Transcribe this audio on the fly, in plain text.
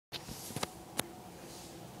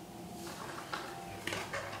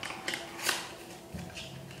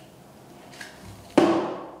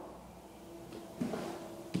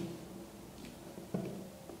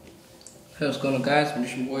Hey, what's going on guys,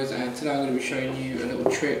 Themagicianboys, and today I'm going to be showing you a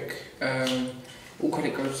little trick. All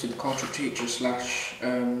credit goes to the Cardtrickteacher slash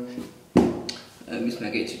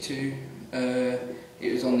Themagicianboys.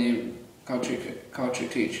 It was on the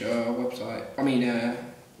Cardtrickteacher website,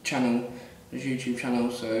 channel, his YouTube channel,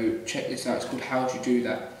 so check this out. It's called How Do You Do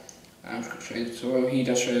That. I'm just going to show you the tutorial. He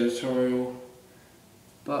does show the tutorial,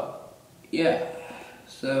 but yeah,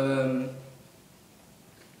 so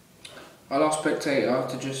I'll ask spectator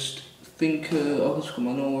to just think I'll just got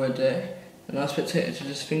my normal red there, and I'll spectator to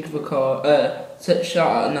just think of a card, shout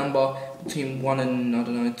out a number between 1 and, I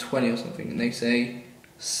don't know, 20 or something, and they say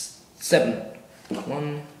 7.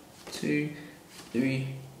 1, 2, 3,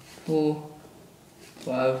 4,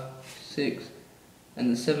 5, 6,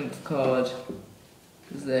 and the 7th card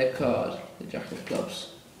is their card, the Jack of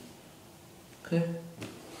Clubs. Okay?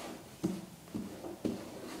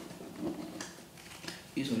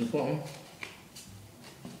 He's on the bottom.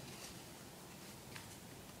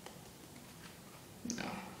 No.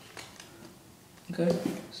 Okay,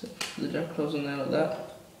 so the Jack of Clubs on there like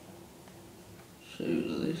that. Show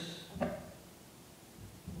you this.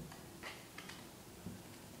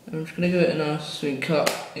 I'm just going to give it a nice swing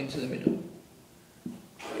cut into the middle.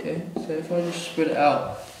 Okay, so if I just spread it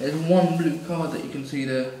out, there's one blue card that you can see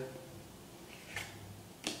there.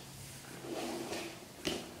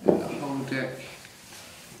 And the whole deck.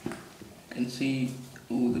 You can see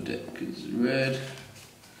all the deck is red.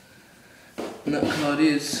 And that card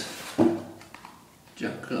is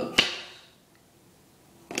Jack of Clubs.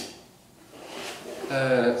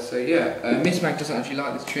 So yeah, Miss Mag doesn't actually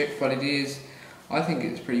like this trick, but I think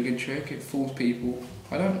it's a pretty good trick. It fools people.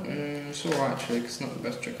 It's alright trick, it's not the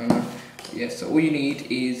best trick I know. But yeah, so all you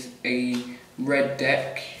need is a red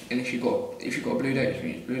deck, and if you've got a blue deck, you can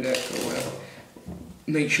use blue deck or whatever.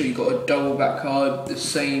 Make sure you've got a double back card, the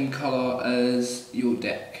same colour as your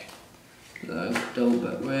deck. So double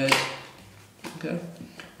back red, okay?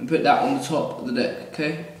 And put that on the top of the deck,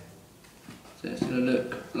 okay? So it's going to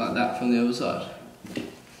look like that from the other side.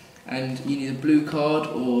 And you need a blue card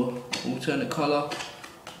or alternate colour.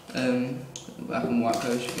 Black and white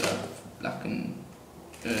purse, you got black and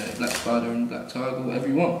black spider and black tiger, whatever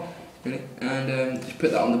you want, really. And just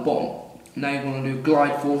put that on the bottom. Now you want to do a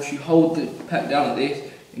glide force. You hold the pack down like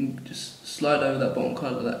this and just slide over that bottom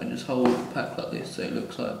card like that, and just hold the pack like this, so it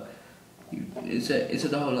looks like it's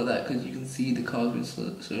a hole like that, because you can see the cards being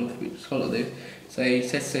slid off. Just hold like this. Say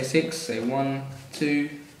 6. Say 1, 2,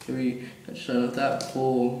 3. Just show like that.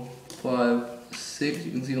 4, 5, 6.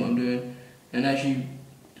 You can see what I'm doing. And as you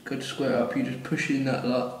go to square up, you just push in that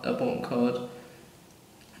bottom card,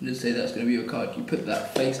 and just say that's going to be your card. You put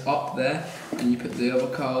that face up there, and you put the other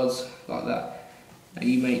cards like that. And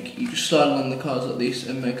you just slide along the cards like this,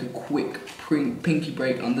 and make a quick pinky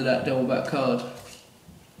break under that double back card.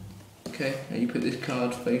 Okay, and you put this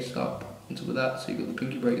card face up on top of that, so you've got the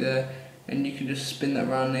pinky break there, and you can just spin that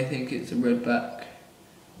round, and they think it's a red back.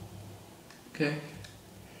 Okay,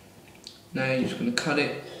 now you're just going to cut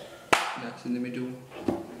it, and that's in the middle.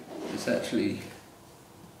 It's actually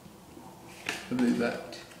a blue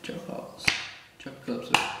backed Jack of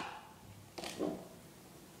Clubs.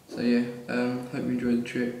 So yeah, hope you enjoyed the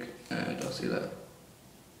trick, and I'll see you later.